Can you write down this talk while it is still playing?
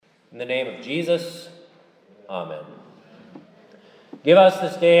In the name of Jesus, amen. Give us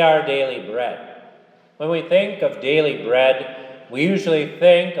this day our daily bread. When we think of daily bread, we usually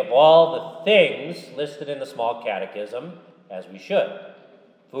think of all the things listed in the small catechism, as we should.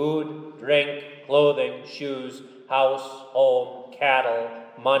 Food, drink, clothing, shoes, house, home, cattle,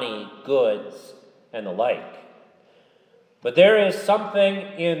 money, goods, and the like. But there is something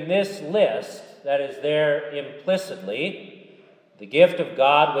in this list that is there implicitly. The gift of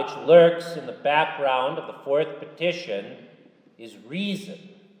God which lurks in the background of the fourth petition is reason.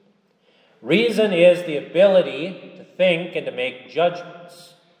 Reason is the ability to think and to make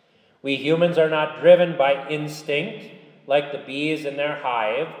judgments. We humans are not driven by instinct like the bees in their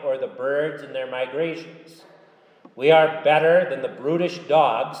hive or the birds in their migrations. We are better than the brutish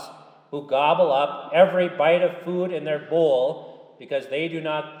dogs who gobble up every bite of food in their bowl because they do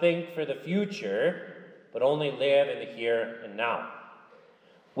not think for the future, but only live in the here and now.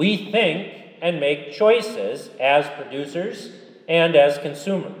 We think and make choices as producers and as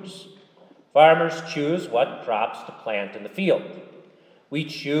consumers. Farmers choose what crops to plant in the field. We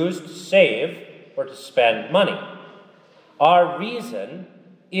choose to save or to spend money. Our reason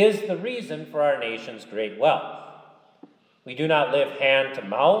is the reason for our nation's great wealth. We do not live hand to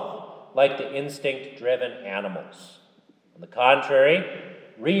mouth like the instinct-driven animals. On the contrary,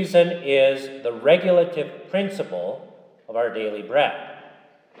 reason is the regulative principle of our daily bread.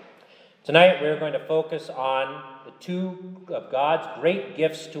 Tonight we're going to focus on the two of God's great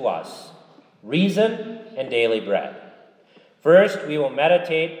gifts to us, reason and daily bread. First, we will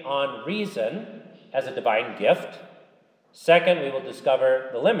meditate on reason as a divine gift. Second, we will discover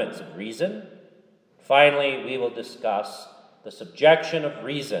the limits of reason. Finally, we will discuss the subjection of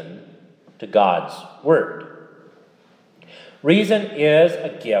reason to God's word. Reason is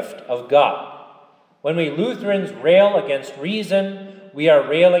a gift of God. When we Lutherans rail against reason, we are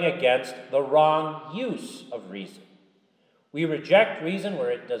railing against the wrong use of reason. We reject reason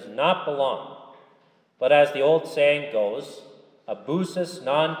where it does not belong. But as the old saying goes, abusus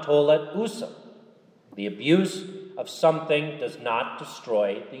non tollit usum. The abuse of something does not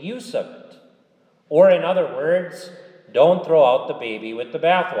destroy the use of it. Or in other words, don't throw out the baby with the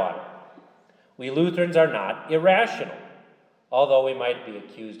bathwater. We Lutherans are not irrational, although we might be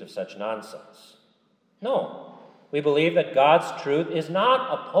accused of such nonsense. No, we believe that God's truth is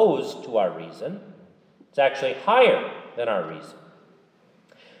not opposed to our reason. It's actually higher than our reason.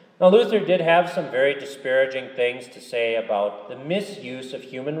 Now, Luther did have some very disparaging things to say about the misuse of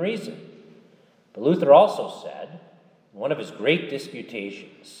human reason. But Luther also said, in one of his great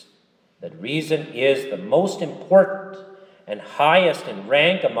disputations, that reason is the most important and highest in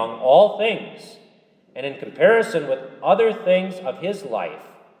rank among all things, and in comparison with other things of his life,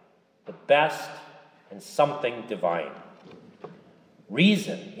 the best and something divine.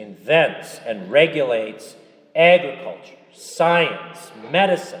 Reason invents and regulates agriculture, science,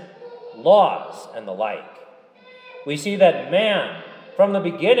 medicine, laws, and the like. We see that man, from the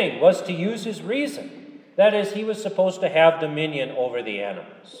beginning, was to use his reason. That is, he was supposed to have dominion over the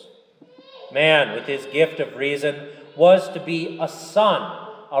animals. Man, with his gift of reason, was to be a sun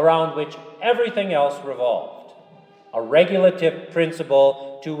around which everything else revolved, a regulative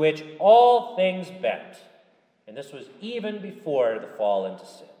principle to which all things bent. And this was even before the fall into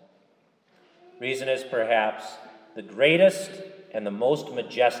sin. Reason is perhaps the greatest and the most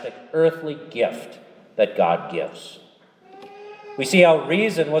majestic earthly gift that God gives. We see how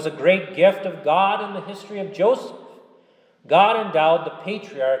reason was a great gift of God in the history of Joseph. God endowed the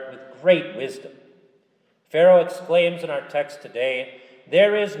patriarch with great wisdom. Pharaoh exclaims in our text today,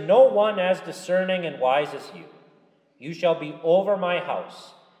 "There is no one as discerning and wise as you. You shall be over my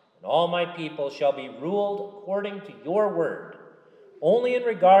house, and all my people shall be ruled according to your word. Only in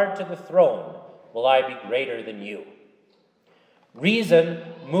regard to the throne will I be greater than you." Reason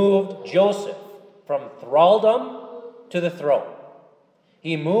moved Joseph from thraldom to the throne.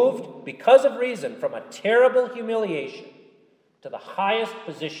 He moved, because of reason, from a terrible humiliation to the highest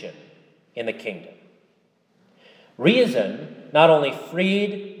position in the kingdom. Reason not only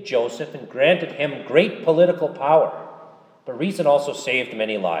freed Joseph and granted him great political power, but reason also saved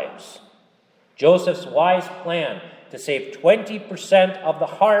many lives. Joseph's wise plan to save 20% of the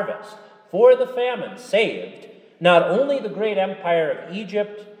harvest for the famine saved not only the great empire of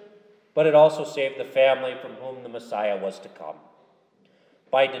Egypt, but it also saved the family from whom the Messiah was to come.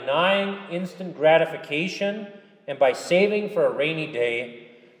 By denying instant gratification and by saving for a rainy day,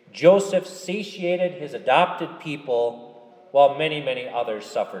 Joseph satiated his adopted people while many, many others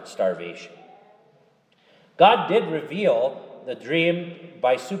suffered starvation. God did reveal the dream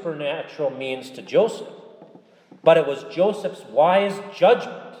by supernatural means to Joseph, but it was Joseph's wise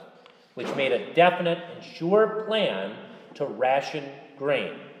judgment which made a definite and sure plan to ration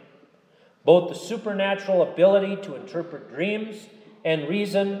grain. Both the supernatural ability to interpret dreams and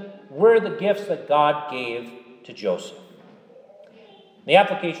reason were the gifts that God gave to Joseph. The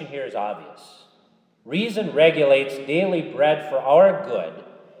application here is obvious. Reason regulates daily bread for our good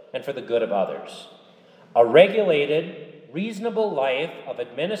and for the good of others. A regulated, reasonable life of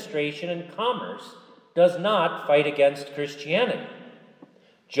administration and commerce does not fight against Christianity.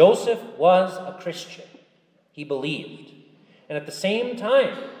 Joseph was a Christian. He believed. And at the same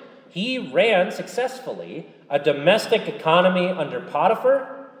time, he ran successfully a domestic economy under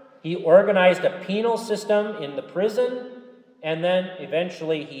Potiphar. He organized a penal system in the prison, and then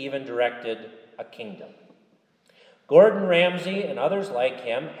eventually he even directed a kingdom. Gordon Ramsay and others like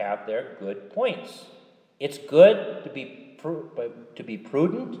him have their good points. It's good to be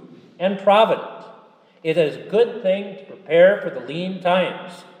prudent and provident. It is a good thing to prepare for the lean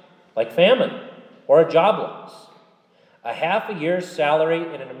times, like famine or a job loss. A half a year's salary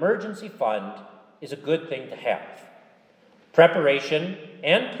in an emergency fund is a good thing to have. Preparation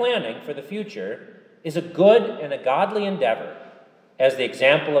and planning for the future is a good and a godly endeavor, as the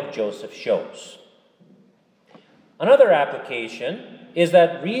example of Joseph shows. Another application is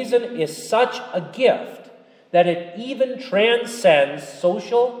that reason is such a gift that it even transcends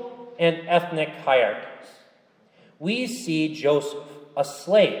social and ethnic hierarchies. We see Joseph, a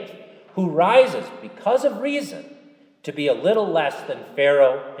slave, who rises because of reason to be a little less than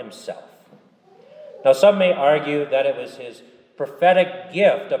Pharaoh himself. Now, some may argue that it was his prophetic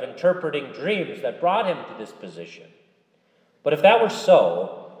gift of interpreting dreams that brought him to this position. But if that were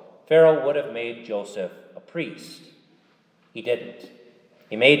so, Pharaoh would have made Joseph a priest. He didn't.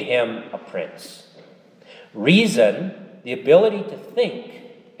 He made him a prince. Reason, the ability to think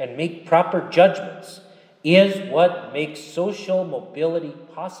and make proper judgments, is what makes social mobility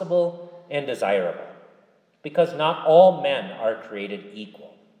possible and desirable. Because not all men are created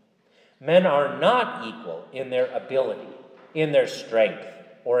equal. Men are not equal in their ability, in their strength,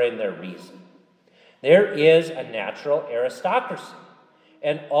 or in their reason. There is a natural aristocracy,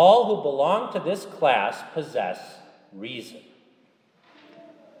 and all who belong to this class possess reason.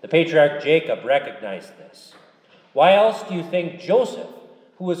 The patriarch Jacob recognized this. Why else do you think Joseph,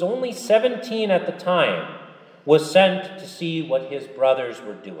 who was only 17 at the time, was sent to see what his brothers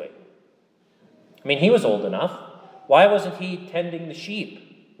were doing? I mean, he was old enough. Why wasn't he tending the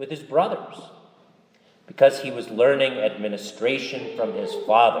sheep with his brothers? Because he was learning administration from his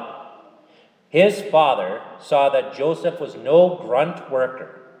father. His father saw that Joseph was no grunt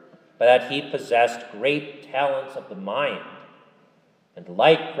worker, but that he possessed great talents of the mind. And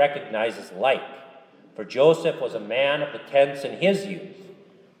like recognizes like, for Joseph was a man of the tents in his youth,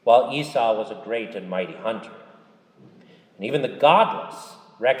 while Esau was a great and mighty hunter. And even the godless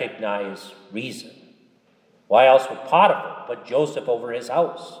recognize reason. Why else would Potiphar put Joseph over his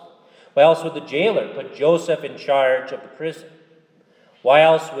house? Why else would the jailer put Joseph in charge of the prison? Why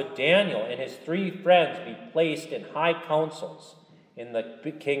else would Daniel and his 3 friends be placed in high councils in the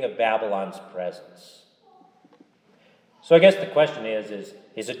king of Babylon's presence? So I guess the question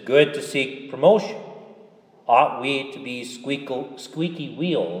is it good to seek promotion? Ought we to be squeaky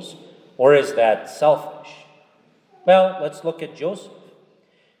wheels, or is that selfish? Well, let's look at Joseph.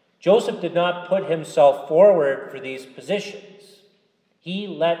 Joseph did not put himself forward for these positions. He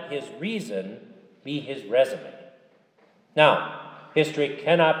let his reason be his resume. Now, history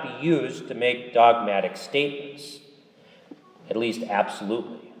cannot be used to make dogmatic statements, at least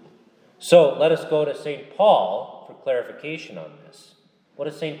absolutely. So let us go to St. Paul for clarification on this. What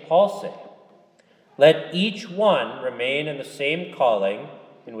does St. Paul say? Let each one remain in the same calling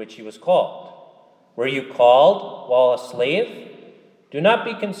in which he was called. Were you called while a slave? Do not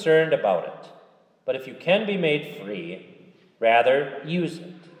be concerned about it. But if you can be made free, rather use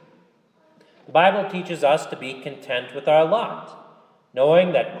it. The Bible teaches us to be content with our lot,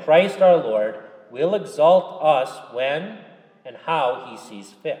 knowing that Christ our Lord will exalt us when and how he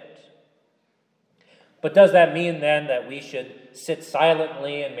sees fit. But does that mean then that we should sit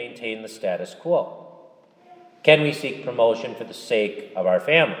silently and maintain the status quo? Can we seek promotion for the sake of our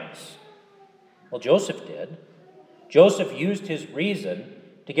families? Well, Joseph did. Joseph used his reason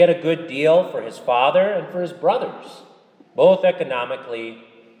to get a good deal for his father and for his brothers, both economically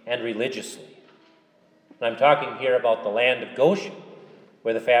and religiously. And I'm talking here about the land of Goshen,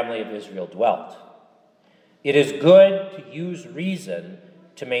 where the family of Israel dwelt. It is good to use reason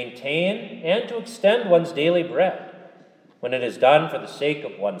to maintain and to extend one's daily bread when it is done for the sake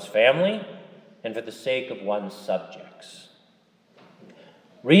of one's family and for the sake of one's subjects.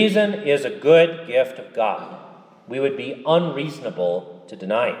 Reason is a good gift of God. We would be unreasonable to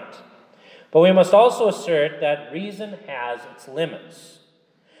deny it. But we must also assert that reason has its limits.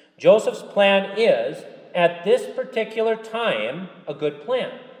 Joseph's plan is, at this particular time, a good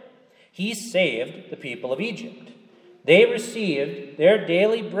plan. He saved the people of Egypt. They received their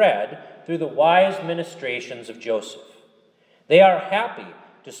daily bread through the wise ministrations of Joseph. They are happy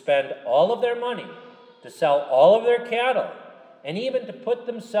to spend all of their money, to sell all of their cattle, and even to put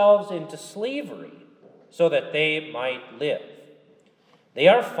themselves into slavery so that they might live. They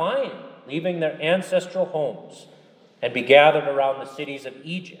are fine leaving their ancestral homes and be gathered around the cities of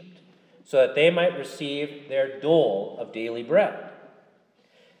Egypt so that they might receive their dole of daily bread.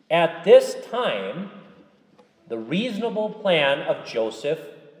 At this time, the reasonable plan of Joseph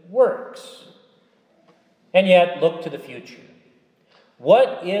works. And yet, look to the future.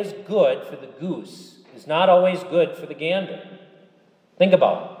 What is good for the goose is not always good for the gander. Think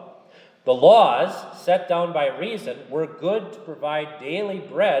about it. The laws set down by reason were good to provide daily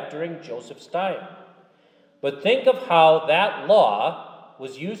bread during Joseph's time. But think of how that law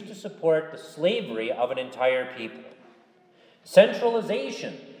was used to support the slavery of an entire people.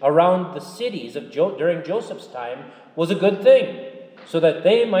 Centralization around the cities during Joseph's time was a good thing, so that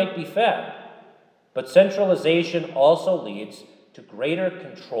they might be fed. But centralization also leads to greater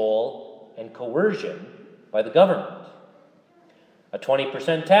control and coercion by the government. A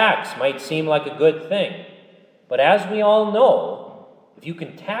 20% tax might seem like a good thing, but as we all know, if you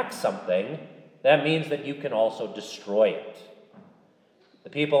can tax something, that means that you can also destroy it. The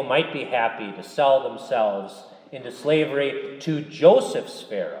people might be happy to sell themselves into slavery to Joseph's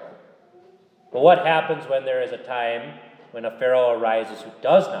Pharaoh. But what happens when there is a time when a Pharaoh arises who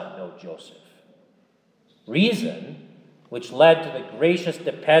does not know Joseph? Reason, which led to the gracious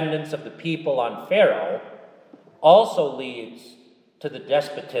dependence of the people on Pharaoh, also leads to the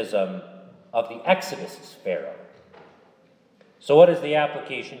despotism of the Exodus' Pharaoh. So what is the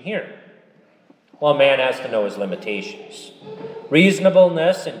application here? Well, man has to know his limitations.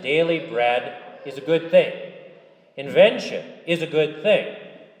 Reasonableness in daily bread is a good thing. Invention is a good thing.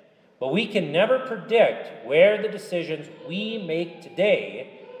 But we can never predict where the decisions we make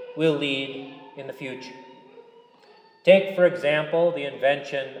today will lead in the future. Take, for example, the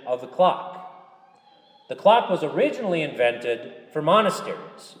invention of the clock. The clock was originally invented for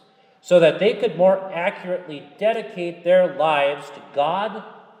monasteries so that they could more accurately dedicate their lives to God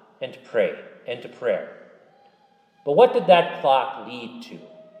and to prayer. But what did that clock lead to?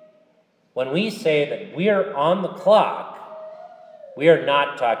 When we say that we are on the clock, we are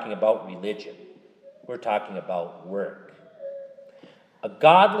not talking about religion. We're talking about work. A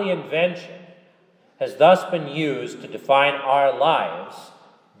godly invention has thus been used to define our lives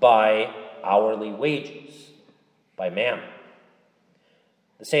by hourly wages, by mammon.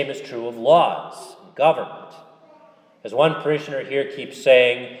 The same is true of laws and government. As one parishioner here keeps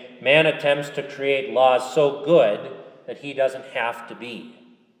saying, man attempts to create laws so good that he doesn't have to be.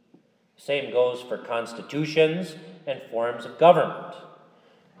 The same goes for constitutions and forms of government.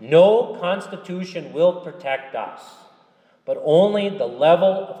 No constitution will protect us, but only the level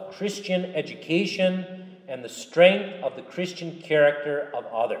of Christian education and the strength of the Christian character of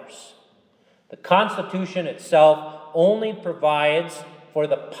others. The Constitution itself only provides for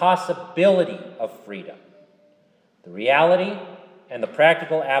the possibility of freedom. The reality and the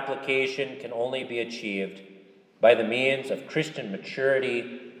practical application can only be achieved by the means of Christian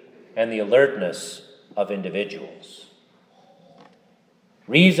maturity and the alertness of individuals.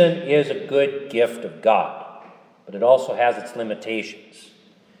 Reason is a good gift of God, but it also has its limitations.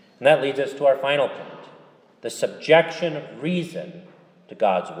 And that leads us to our final point, the subjection of reason to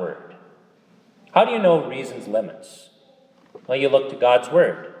God's word. How do you know reason's limits? Well, you look to God's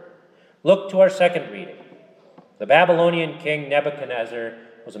word. Look to our second reading. The Babylonian king Nebuchadnezzar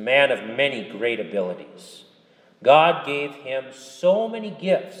was a man of many great abilities. God gave him so many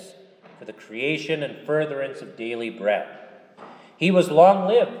gifts for the creation and furtherance of daily bread. He was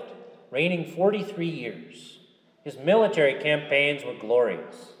long-lived, reigning 43 years. His military campaigns were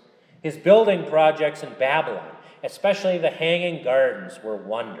glorious. His building projects in Babylon, especially the Hanging Gardens, were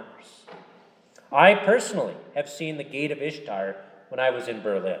wonders. I personally have seen the Gate of Ishtar when I was in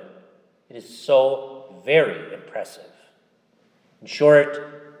Berlin. It is so very impressive. In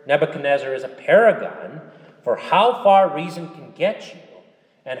short, Nebuchadnezzar is a paragon for how far reason can get you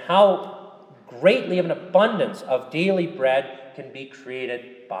and how greatly of an abundance of daily bread can be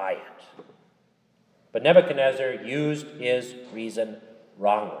created by it. But Nebuchadnezzar used his reason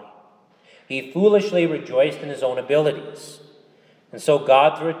wrongly. He foolishly rejoiced in his own abilities. And so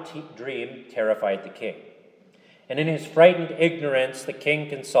God, through a dream, terrified the king. And in his frightened ignorance, the king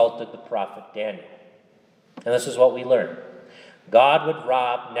consulted the prophet Daniel. And this is what we learn. God would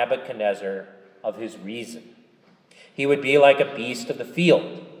rob Nebuchadnezzar of his reason. He would be like a beast of the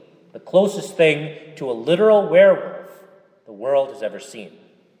field, the closest thing to a literal werewolf the world has ever seen.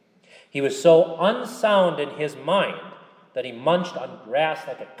 He was so unsound in his mind that he munched on grass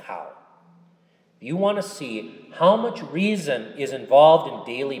like a cow. If you want to see how much reason is involved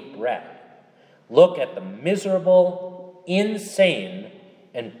in daily bread, look at the miserable, insane,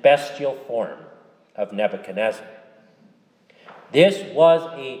 and bestial form of Nebuchadnezzar. This was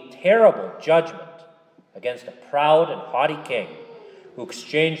a terrible judgment against a proud and haughty king who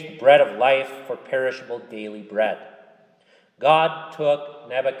exchanged the bread of life for perishable daily bread. God took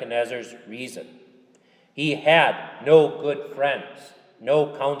Nebuchadnezzar's reason. He had no good friends,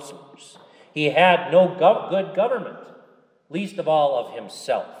 no counselors. He had no good government, least of all of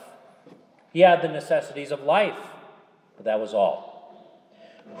himself. He had the necessities of life, but that was all.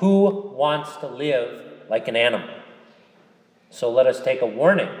 Who wants to live like an animal? So let us take a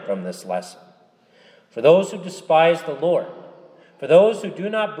warning from this lesson. For those who despise the Lord, for those who do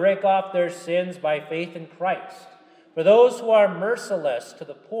not break off their sins by faith in Christ, for those who are merciless to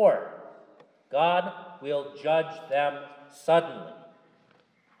the poor, God will judge them suddenly,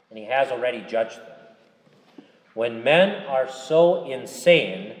 and he has already judged them. When men are so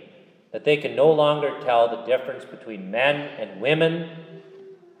insane that they can no longer tell the difference between men and women,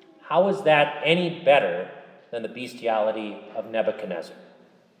 how is that any better than the bestiality of Nebuchadnezzar?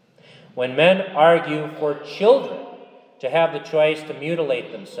 When men argue for children to have the choice to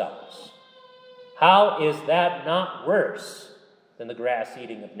mutilate themselves, how is that not worse than the grass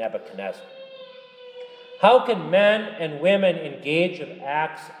eating of Nebuchadnezzar? How can men and women engage in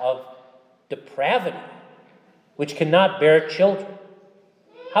acts of depravity which cannot bear children?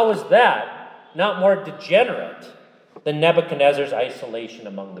 How is that not more degenerate than Nebuchadnezzar's isolation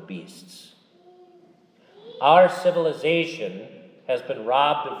among the beasts? Our civilization has been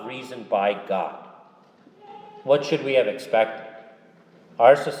robbed of reason by God. What should we have expected?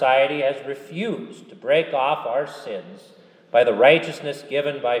 Our society has refused to break off our sins by the righteousness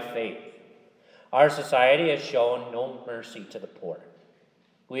given by faith. Our society has shown no mercy to the poor.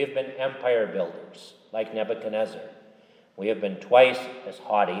 We have been empire builders, like Nebuchadnezzar. We have been twice as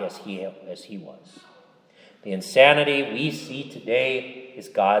haughty as he was. The insanity we see today is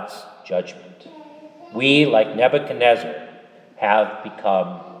God's judgment. We, like Nebuchadnezzar, have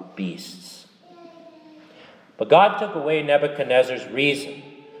become beasts. But God took away Nebuchadnezzar's reason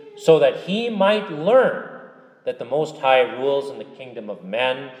so that he might learn that the Most High rules in the kingdom of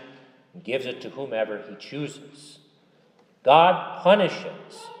men and gives it to whomever he chooses. God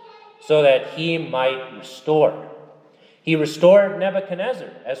punishes so that he might restore. He restored Nebuchadnezzar,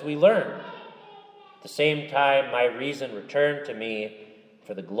 as we learned. At the same time, my reason returned to me,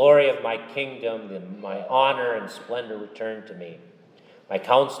 for the glory of my kingdom, and my honor and splendor returned to me. My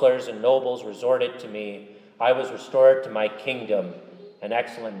counselors and nobles resorted to me. I was restored to my kingdom, and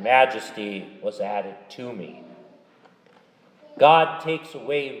excellent majesty was added to me. God takes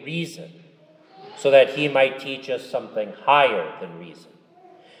away reason so that he might teach us something higher than reason.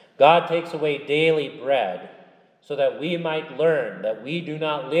 God takes away daily bread so that we might learn that we do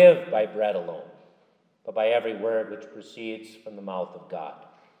not live by bread alone, but by every word which proceeds from the mouth of God.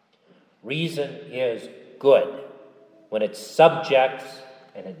 Reason is good when it subjects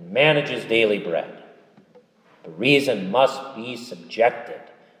and it manages daily bread. But reason must be subjected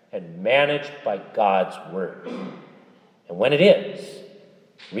and managed by God's word. And when it is,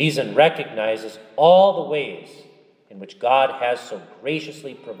 reason recognizes all the ways in which God has so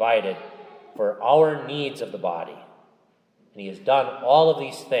graciously provided for our needs of the body. And he has done all of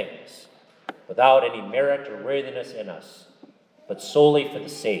these things without any merit or worthiness in us, but solely for the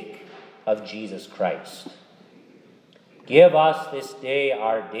sake of Jesus Christ. Give us this day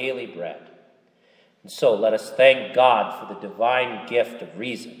our daily bread. And so let us thank God for the divine gift of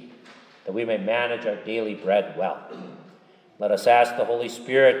reason, that we may manage our daily bread well. Let us ask the Holy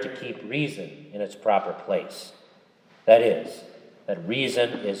Spirit to keep reason in its proper place. That is, that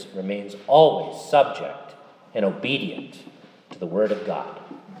reason remains always subject and obedient to the Word of God.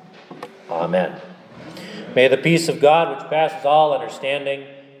 Amen. May the peace of God, which passes all understanding,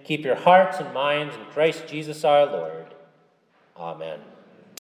 keep your hearts and minds in Christ Jesus our Lord. Amen.